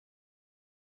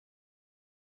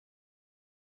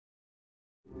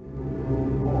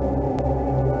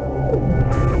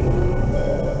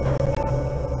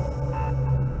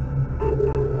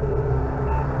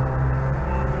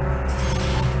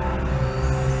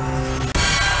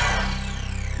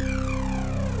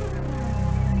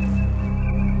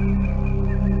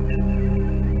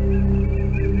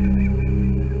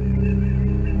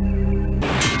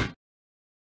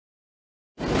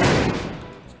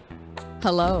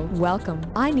Hello, welcome.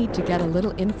 I need to get a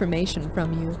little information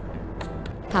from you.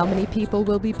 How many people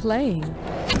will be playing?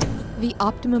 The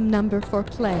optimum number for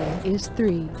play is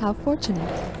 3. How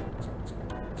fortunate.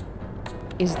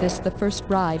 Is this the first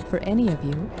ride for any of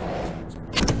you?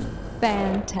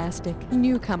 Fantastic.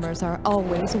 Newcomers are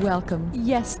always welcome.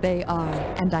 Yes, they are.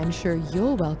 And I'm sure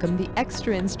you'll welcome the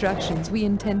extra instructions we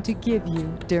intend to give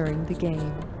you during the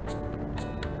game.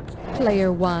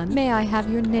 Player 1, may I have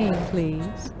your name,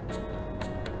 please?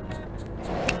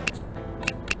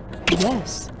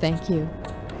 Yes, thank you.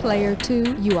 Player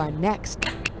 2, you are next.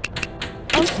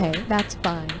 Okay, that's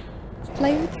fine.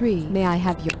 Player 3, may I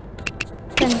have your...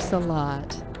 Thanks a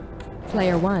lot.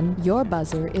 Player 1, your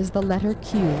buzzer is the letter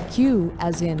Q. Q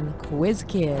as in Quiz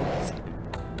Kids.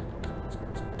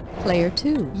 Player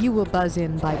 2, you will buzz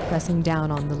in by pressing down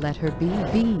on the letter B.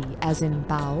 B as in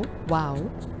bow, wow,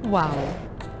 wow.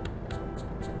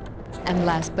 And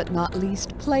last but not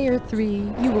least, Player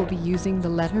 3, you will be using the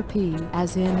letter P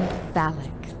as in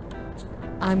phallic.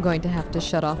 I'm going to have to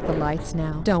shut off the lights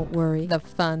now. Don't worry, the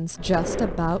fun's just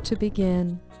about to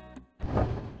begin.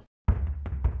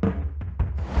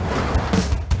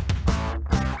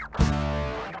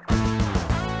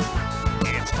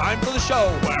 Time for the show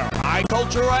where high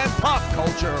culture and pop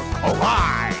culture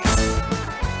collide.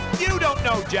 You Don't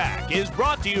Know Jack is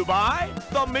brought to you by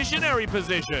The Missionary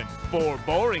Position for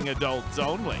boring adults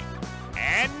only.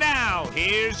 And now,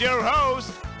 here's your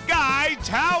host, Guy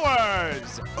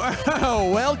Towers.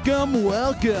 Oh, welcome.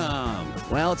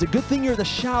 Well, it's a good thing you're the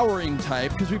showering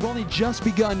type because we've only just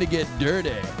begun to get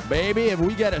dirty. Baby, have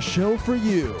we got a show for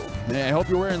you. I hope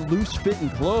you're wearing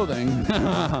loose-fitting clothing.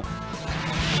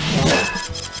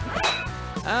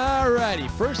 Alrighty,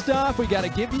 first off, we gotta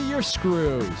give you your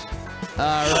screws.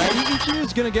 Alrighty, each of you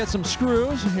is gonna get some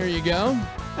screws. Here you go.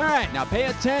 Alright, now pay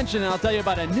attention and I'll tell you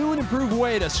about a new and improved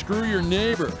way to screw your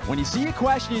neighbor. When you see a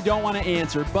question you don't want to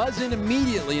answer, buzz in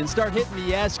immediately and start hitting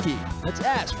the S key. That's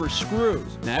S for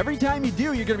screws. Now every time you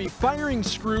do, you're gonna be firing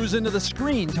screws into the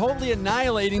screen, totally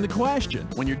annihilating the question.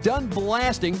 When you're done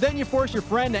blasting, then you force your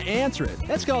friend to answer it.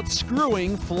 That's called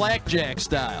screwing flakjack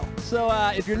style. So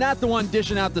if you're not the one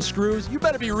dishing out the screws, you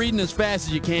better be reading as fast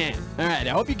as you can. Alright,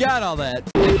 I hope you got all that.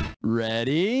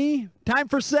 Ready? Time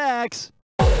for sex.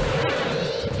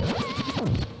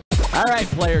 All right,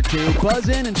 player 2, buzz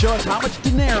in and show us how much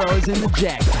dinero is in the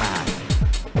jackpot.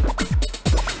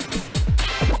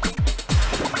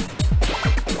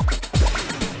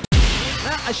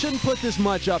 Now, I shouldn't put this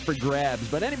much up for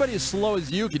grabs, but anybody as slow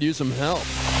as you could use some help.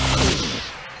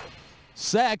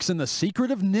 Sex and the Secret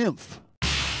of Nymph.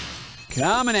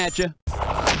 Coming at you.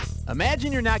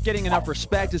 Imagine you're not getting enough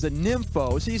respect as a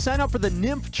nympho, so you sign up for the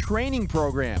Nymph Training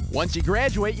Program. Once you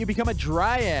graduate, you become a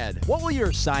dryad. What will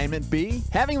your assignment be?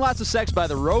 Having lots of sex by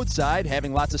the roadside,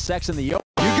 having lots of sex in the open.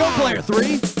 You go, player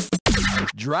 3!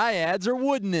 Dryads are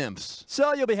wood nymphs,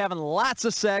 so you'll be having lots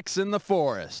of sex in the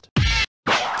forest.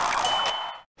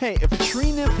 Hey, if a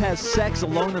tree nymph has sex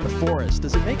alone in the forest,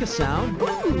 does it make a sound?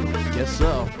 Guess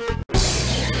so.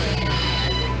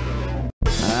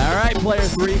 All right, player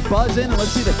 3, buzz in and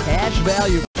let's see the cash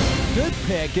value. Good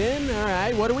picking. All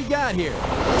right, what do we got here?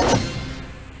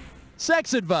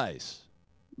 Sex advice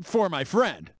for my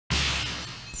friend.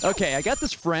 Okay, I got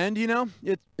this friend, you know.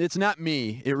 It's not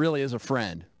me. It really is a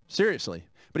friend. Seriously.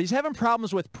 But he's having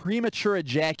problems with premature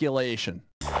ejaculation.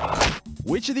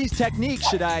 Which of these techniques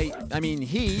should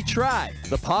he try?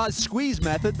 The pause squeeze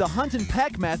method, the hunt and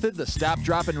peck method, the stop,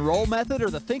 drop, and roll method, or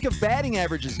the think of batting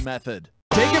averages method?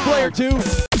 Take it, player 2.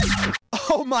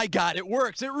 Oh my God, it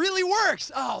works. It really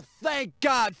works. Oh, thank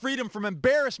God. Freedom from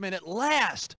embarrassment at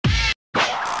last.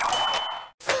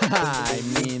 I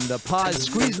mean, the pause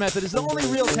squeeze method is the only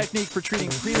real technique for treating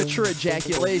premature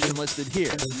ejaculation listed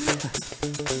here.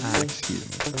 Excuse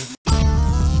me.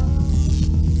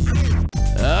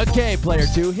 Okay, player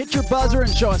 2, hit your buzzer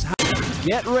and show us how.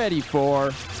 Get ready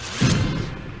for...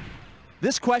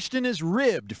 This question is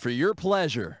ribbed for your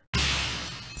pleasure.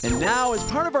 And now, as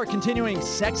part of our continuing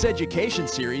sex education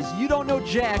series, You Don't Know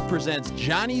Jack presents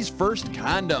Johnny's First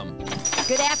Condom.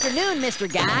 Good afternoon,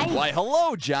 Mr. Guy. Why,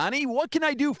 hello, Johnny. What can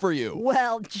I do for you?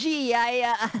 Well, gee,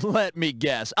 Let me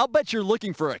guess. I'll bet you're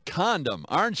looking for a condom,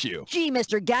 aren't you? Gee,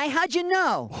 Mr. Guy, how'd you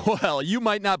know? Well, you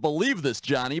might not believe this,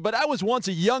 Johnny, but I was once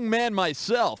a young man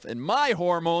myself, and my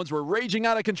hormones were raging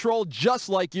out of control just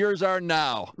like yours are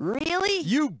now. Really?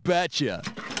 You betcha.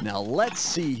 Now, let's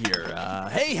see here.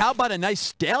 Hey, how about a nice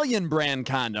Stallion brand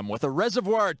condom with a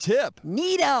reservoir tip?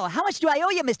 Neato. How much do I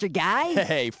owe you, Mr. Guy?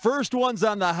 Hey, first one's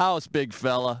on the house, big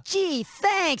fella. Gee,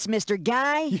 thanks, Mr.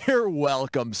 Guy. You're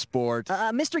welcome, sport.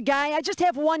 Mr. Guy, I just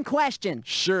have one question.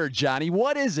 Sure, Johnny.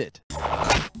 What is it?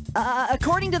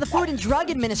 According to the Food and Drug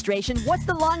Administration, what's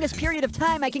the longest period of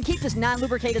time I can keep this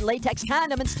non-lubricated latex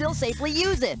condom and still safely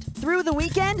use it? Through the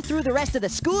weekend, through the rest of the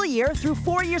school year, through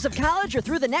 4 years of college, or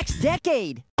through the next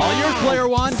decade? All yours, player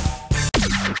one.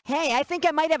 Hey, I think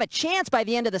I might have a chance by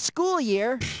the end of the school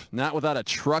year. Not without a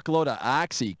truckload of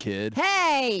oxy, kid.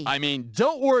 Hey! I mean,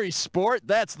 don't worry, sport.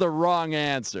 That's the wrong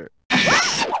answer.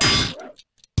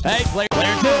 Hey, player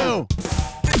two.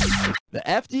 The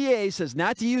FDA says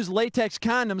not to use latex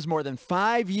condoms more than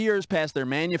 5 years past their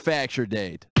manufacture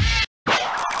date.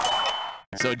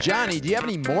 So, Johnny, do you have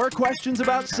any more questions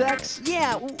about sex?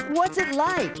 Yeah, what's it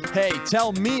like? Hey,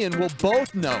 tell me and we'll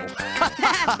both know.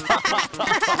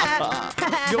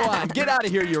 Go on, get out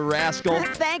of here, you rascal.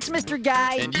 Thanks, Mr.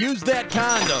 Guy. And use that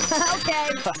condom. Okay.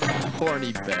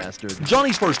 Horny bastard.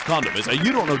 Johnny's First Condom is a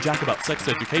You Don't Know Jack About Sex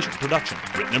Education production.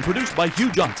 Written and produced by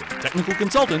Hugh Johnson. Technical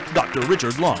consultant, Dr.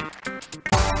 Richard Long.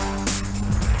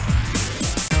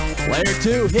 Player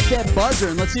two, hit that buzzer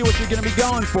and let's see what you're going to be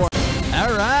going for.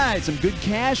 All right, some good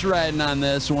cash riding on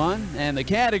this one. And the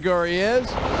category is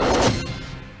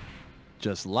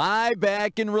just lie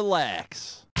back and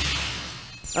relax.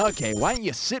 Okay, why don't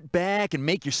you sit back and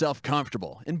make yourself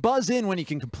comfortable and buzz in when you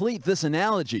can complete this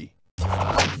analogy.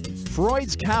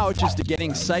 Freud's couch is to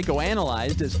getting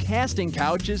psychoanalyzed as casting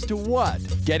couch is to what?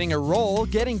 Getting a role,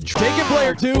 getting... Take it,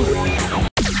 player two!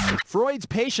 Freud's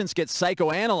patients get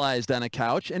psychoanalyzed on a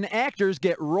couch, and actors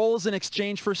get roles in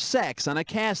exchange for sex on a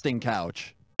casting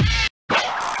couch.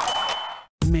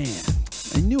 Man,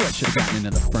 I knew I should have gotten into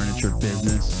the furniture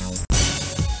business.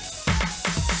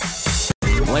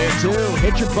 Player two,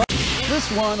 hit your butt.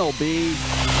 This one'll be...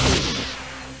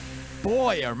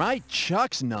 Boy, are my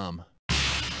chucks numb.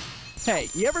 Hey,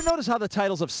 you ever notice how the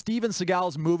titles of Steven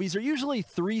Seagal's movies are usually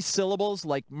 3 syllables,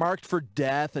 like Marked for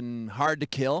Death and Hard to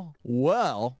Kill?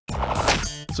 Well,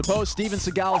 suppose Steven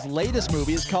Seagal's latest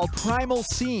movie is called Primal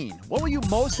Scene. What will you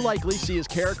most likely see his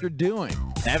character doing?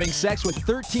 Having sex with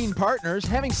 13 partners,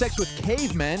 having sex with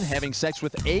cavemen, having sex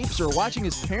with apes, or watching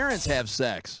his parents have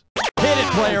sex? Hit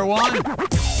it, player one!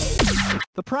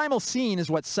 The primal scene is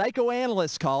what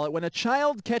psychoanalysts call it when a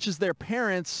child catches their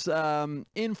parents,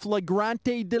 in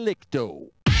flagrante delicto.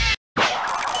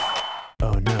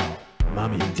 Oh no,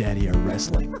 Mommy and Daddy are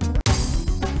wrestling.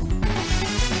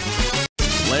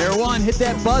 Player one, hit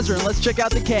that buzzer and let's check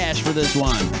out the cash for this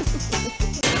one.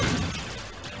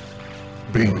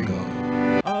 Bingo.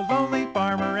 A lonely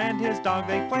farmer and his dog,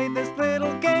 they played this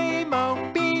little game.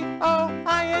 O-B-O-I-N-K,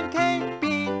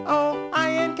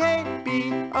 B-O-I-N-K,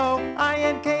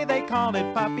 B-O-I-N-K. They called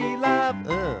it puppy love.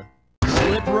 Ugh.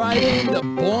 Slip right into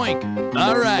boink.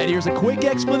 All right, here's a quick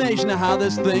explanation of how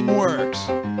this thing works.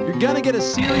 You're gonna get a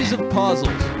series of puzzles.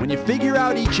 When you figure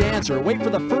out each answer, wait for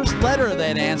the first letter of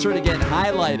that answer to get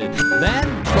highlighted.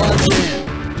 Then buzz in.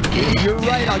 If you're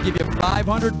right, I'll give you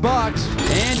 $500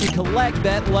 and you collect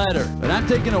that letter. But I'm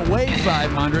taking away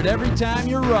 $500 every time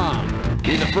you're wrong.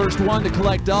 Be the first one to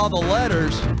collect all the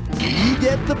letters, you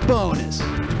get the bonus.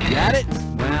 Got it?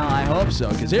 Well, I hope so,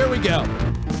 because here we go.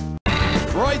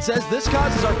 Freud says this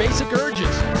causes our basic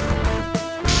urges.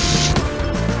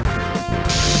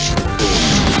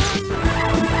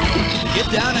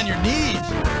 Get down on your knees.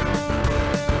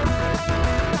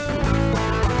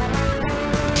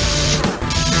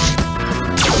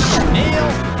 Nail.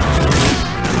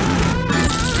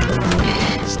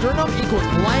 Sternum equals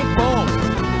blank bone.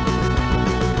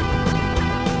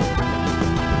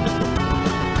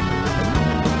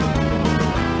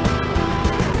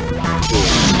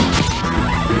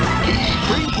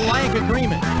 Pre-blank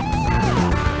agreement.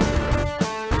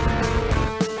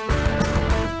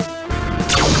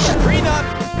 Prenup.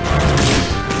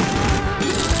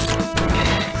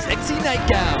 Sexy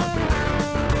nightgown.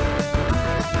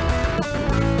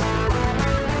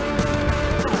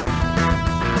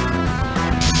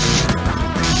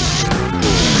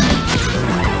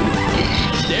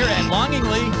 Stare at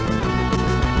longingly.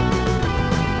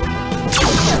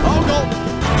 Ogle.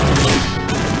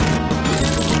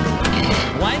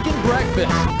 Blanket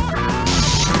breakfast.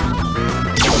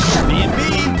 B&B.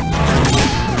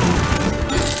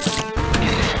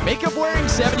 Makeup wearing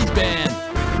 70s band.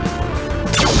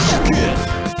 Good.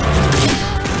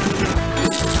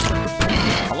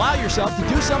 Allow yourself to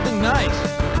do something nice.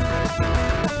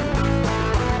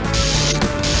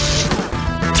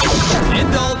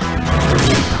 Indulge.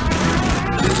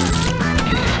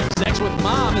 Sex with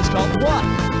mom is called what?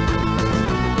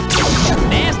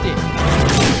 Nasty.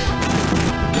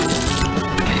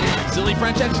 Silly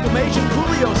French exclamation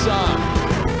Coolio song.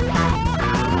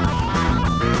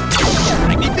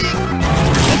 Magnifique.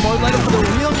 One more letter for the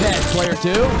real catch, player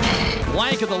two.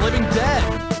 Blank of the living dead.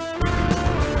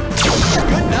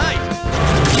 Good night.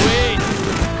 Sweet.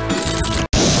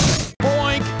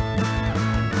 Boink.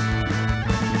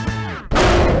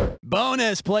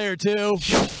 Bonus, player 2.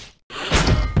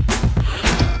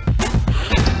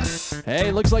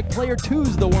 Hey, looks like player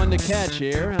 2's the one to catch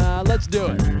here. Let's do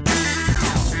it.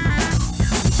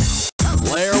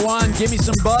 Player 1, give me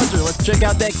some buzzer. Let's check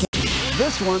out that.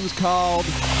 This one's called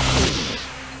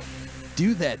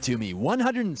Do That To Me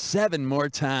 107 more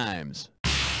times.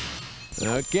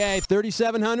 Okay,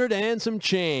 3,700 and some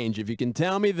change, if you can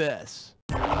tell me this.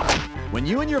 When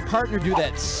you and your partner do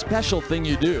that special thing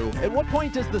you do, at what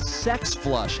point does the sex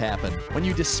flush happen? When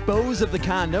you dispose of the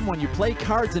condom, when you play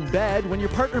cards in bed, when your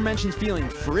partner mentions feeling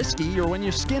frisky, or when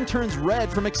your skin turns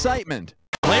red from excitement?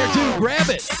 Player 2, grab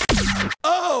it!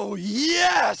 Oh,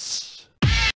 yes!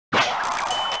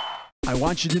 I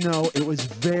want you to know it was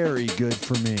very good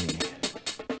for me.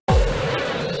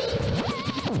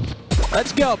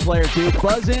 Let's go, player 2.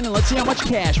 Buzz in and let's see how much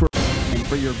cash we're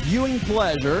for your viewing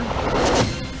pleasure.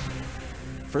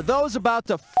 For those about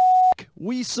to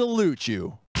we salute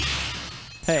you.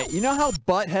 Hey, you know how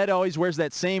Butthead always wears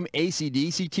that same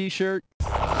AC/DC t-shirt?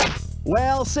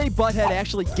 Well, say Butthead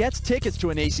actually gets tickets to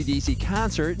an AC/DC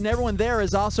concert, and everyone there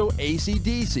is also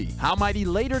AC/DC. How might he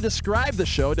later describe the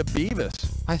show to Beavis?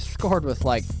 I scored with,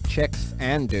 like, chicks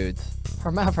and dudes.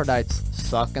 Hermaphrodites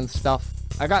suck and stuff.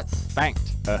 I got spanked.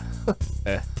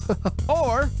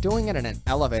 Or, doing it in an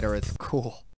elevator is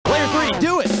cool. player 3,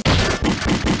 do it!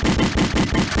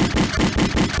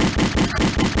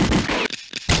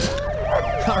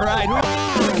 All right,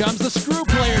 here comes the screw,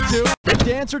 player 2. Good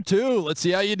dancer 2. Let's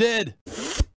see how you did.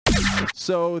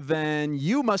 So then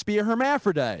you must be a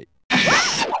hermaphrodite.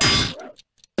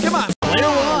 Come on, player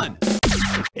 1.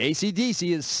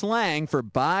 AC/DC is slang for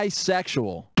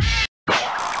bisexual.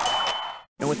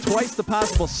 And with twice the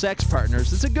possible sex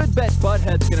partners, it's a good bet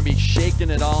Butthead's gonna be shaking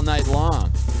it all night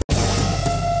long.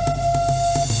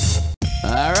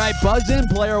 All right, buzz in,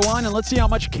 player 1, and let's see how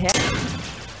much cash.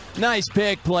 Nice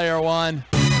pick, player 1.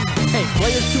 Hey,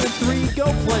 players 2 and 3,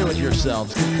 go play with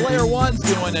yourselves. Player 1's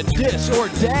doing a dis or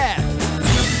dat.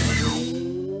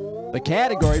 The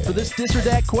category for this dis or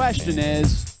dat question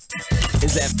is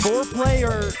that foreplay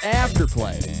or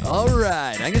afterplay? All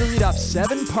right, I'm going to read off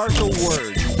 7 partial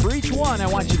words. For each one, I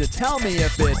want you to tell me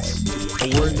if it's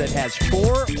a word that has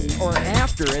for or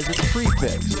after as its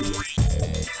prefix.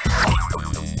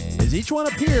 As each one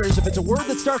appears, if it's a word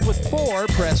that starts with for,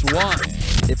 press 1.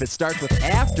 If it starts with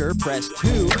after, press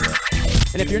 2.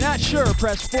 And if you're not sure,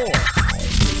 press 4.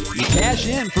 You cash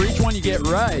in for each one you get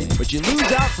right, but you lose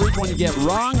out for each one you get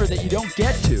wrong or that you don't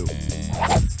get to.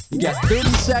 You got 30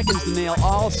 seconds to nail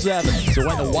all 7. So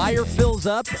when the wire fills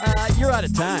up, you're out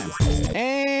of time.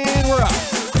 And we're up.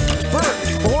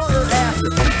 First, for or after?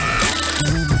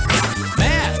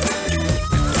 Matt.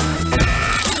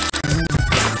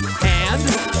 And.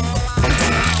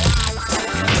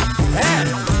 Matt.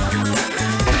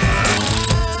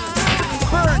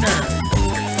 Burner.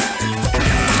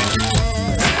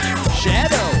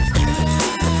 Shadow.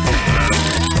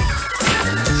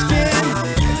 Skin.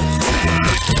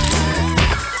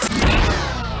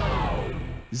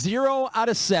 0 out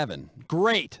of 7.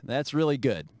 Great. That's really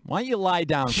good. Why don't you lie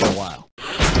down for a while?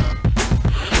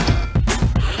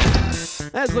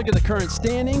 Let's look at the current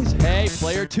standings. Hey,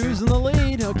 player 2's in the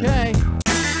lead. Okay.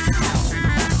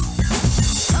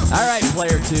 All right,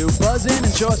 player 2, buzz in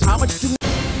and show us how much to...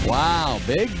 Wow,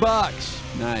 big bucks.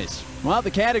 Nice. Well,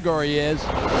 the category is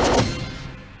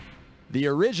the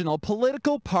original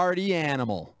political party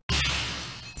animal.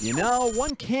 You know,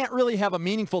 one can't really have a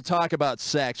meaningful talk about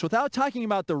sex without talking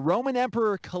about the Roman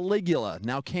Emperor Caligula.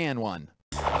 Now can one?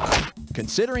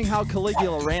 Considering how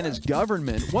Caligula ran his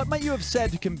government, what might you have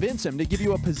said to convince him to give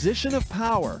you a position of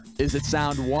power? Is it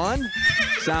sound 1,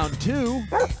 sound 2,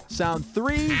 sound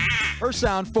 3, or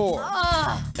sound 4?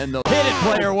 And the hit it,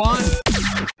 player 1!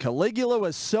 Caligula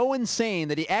was so insane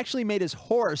that he actually made his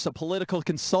horse a political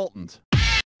consultant.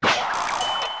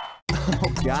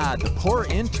 Oh God, the poor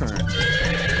intern.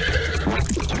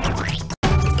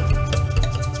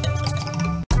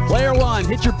 Player 1,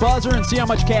 hit your buzzer and see how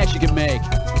much cash you can make.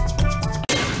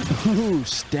 Ooh,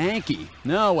 stanky.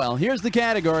 No, well, here's the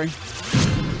category.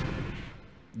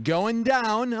 Going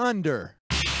down under.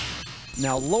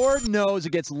 Now, Lord knows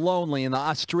it gets lonely in the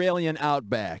Australian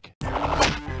outback.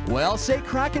 Well, say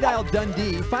Crocodile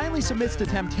Dundee finally submits to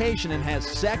temptation and has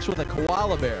sex with a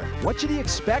koala bear. What should he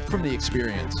expect from the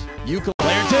experience?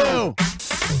 Player 2!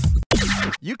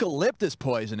 Eucalyptus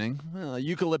poisoning. Well,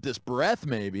 eucalyptus breath,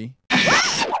 maybe.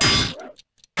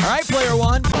 All right, player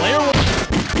 1. Player 1.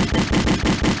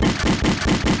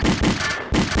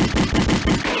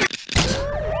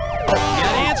 You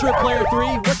gotta answer Answer it, player 3.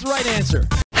 What's the right answer?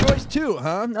 Choice 2,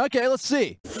 huh? Okay, let's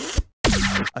see.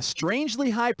 A strangely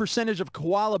high percentage of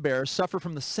koala bears suffer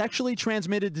from the sexually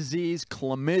transmitted disease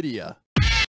chlamydia.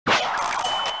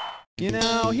 You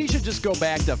know, he should just go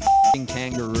back to f***ing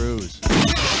kangaroos.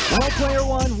 Well, player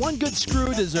 1, one good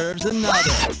screw deserves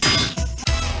another.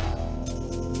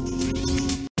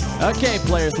 Okay,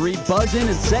 player 3, buzz in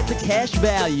and set the cash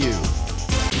value.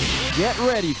 Get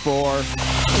ready for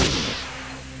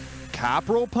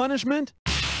corporal punishment?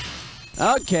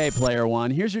 Okay, player 1,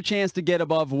 here's your chance to get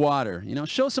above water. You know,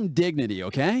 show some dignity,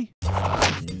 okay?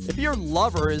 If your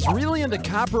lover is really into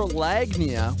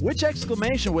coprolagnia, which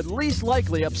exclamation would least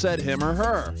likely upset him or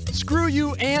her? Screw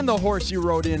you and the horse you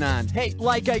rode in on. Hey,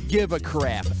 like I give a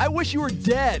crap. I wish you were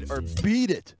dead, or beat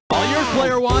it. All yours,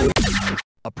 player 1.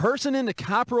 A person into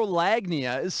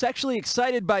coprolagnia is sexually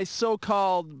excited by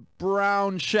so-called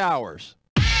brown showers.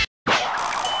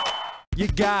 You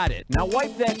got it. Now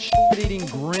wipe that shit-eating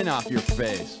grin off your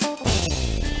face.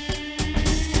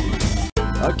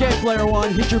 Okay, player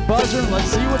 1, hit your buzzer and let's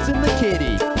see what's in the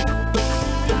kitty.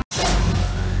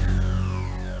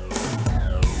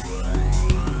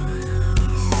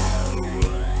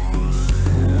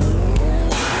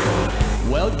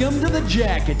 Welcome to the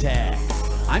Jack Attack.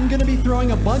 I'm going to be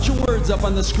throwing a bunch of words up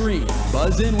on the screen.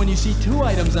 Buzz in when you see 2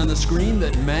 items on the screen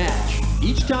that match.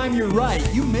 Each time you're right,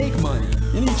 you make money.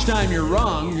 And each time you're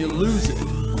wrong, you lose it.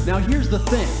 Now here's the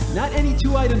thing. Not any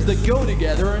 2 items that go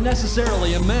together are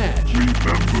necessarily a match. Remember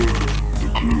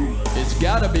the clue. It's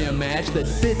gotta be a match that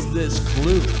fits this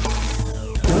clue.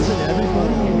 Doesn't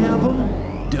everybody have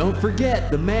them? Don't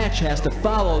forget, the match has to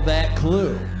follow that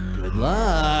clue. Good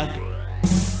luck.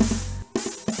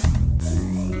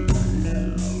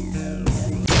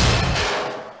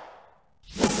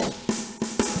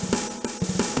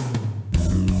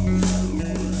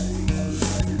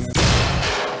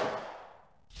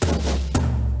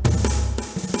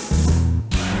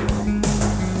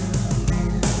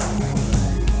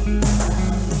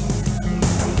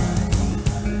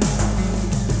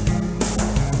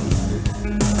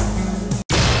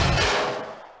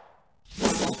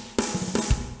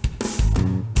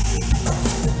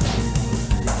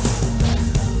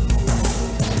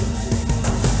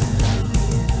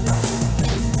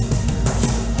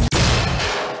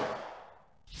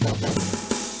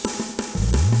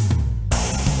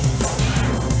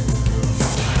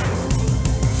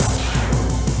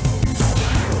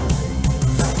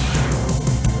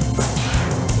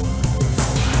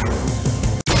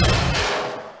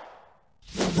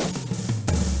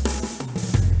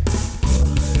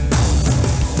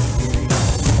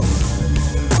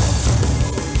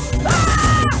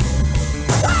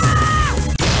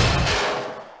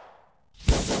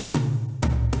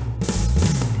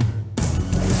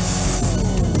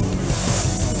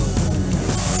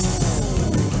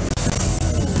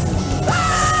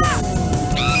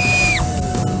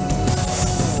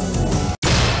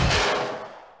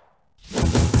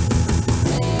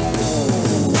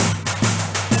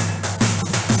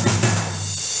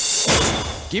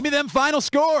 Give me them final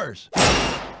scores.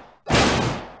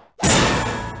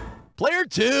 Player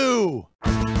 2.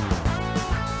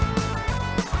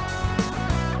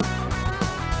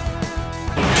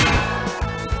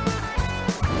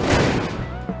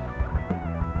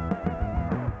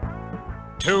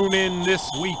 Tune in this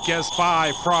week as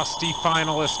 5 Frosty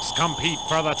finalists compete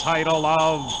for the title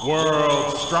of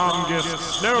World's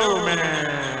Strongest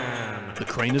Snowman. The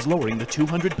crane is lowering the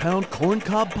 200-pound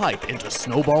corncob pipe into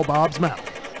Snowball Bob's mouth.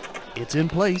 It's in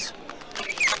place.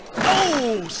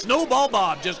 Oh! Snowball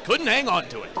Bob just couldn't hang on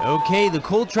to it. Okay, the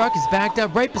coal truck is backed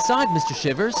up right beside Mr.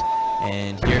 Shivers.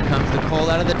 And here comes the coal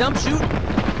out of the dump chute.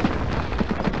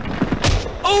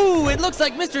 Oh, it looks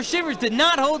like Mr. Shivers did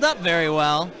not hold up very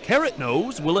well. Carrot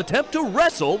Nose will attempt to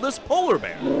wrestle this polar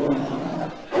bear.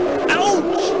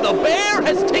 Ouch! The bear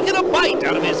has taken a bite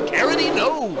out of his carroty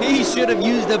nose. He should have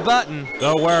used a button.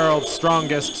 The World's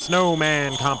Strongest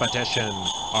Snowman competition.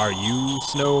 Are you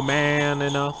snowman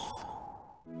enough?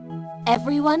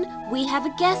 Everyone, we have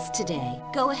a guest today.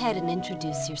 Go ahead and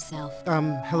introduce yourself.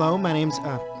 Hello, my name's,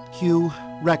 Hugh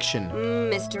Rection.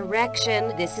 Mr.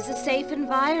 Rection, this is a safe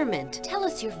environment. Tell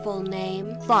us your full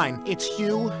name. Fine, it's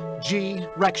Hugh G.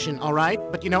 Rection, alright?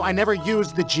 But you know, I never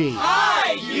used the G.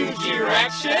 Hi, UG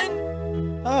Rection!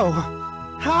 Oh,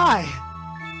 hi!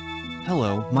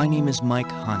 Hello, my name is Mike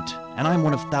Hunt, and I'm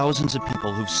one of thousands of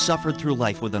people who've suffered through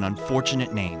life with an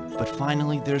unfortunate name. But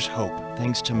finally, there's hope.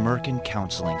 thanks to Merkin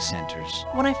Counseling Centers.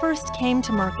 When I first came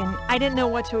to Merkin, I didn't know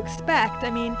what to expect. I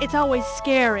mean, it's always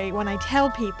scary when I tell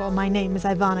people my name is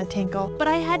Ivana Tinkle, but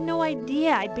I had no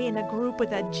idea I'd be in a group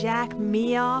with a Jack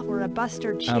Meoff or a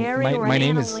Buster Cherry or my an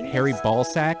name Anna is Lingus. Harry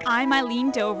Ballsack. I'm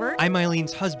Eileen Dover. I'm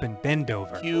Eileen's husband, Ben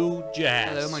Dover. Cue jazz.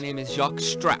 Hello, my name is Jacques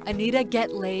Strap. Anita,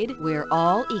 get laid. We're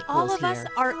all equals All of here. us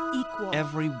are equal.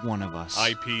 Every one of us.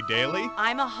 IP Daily.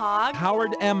 I'm a hog.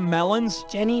 Howard M. Mellons.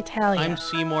 Jenny Talia. I'm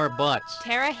Seymour Butts.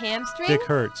 Tara Hamstring. Dick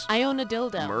Hertz. Iona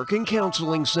Dildo. Merkin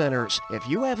Counseling Centers. If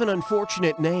you have an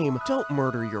unfortunate name, don't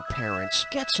murder your parents.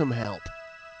 Get some help.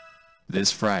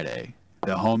 This Friday,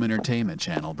 the Home Entertainment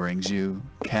Channel brings you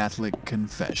Catholic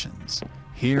Confessions.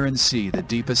 Hear and see the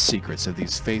deepest secrets of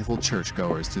these faithful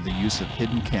churchgoers through the use of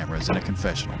hidden cameras in a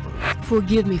confessional booth.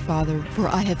 Forgive me, Father, for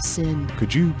I have sinned.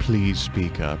 Could you please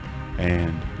speak up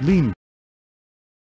and lean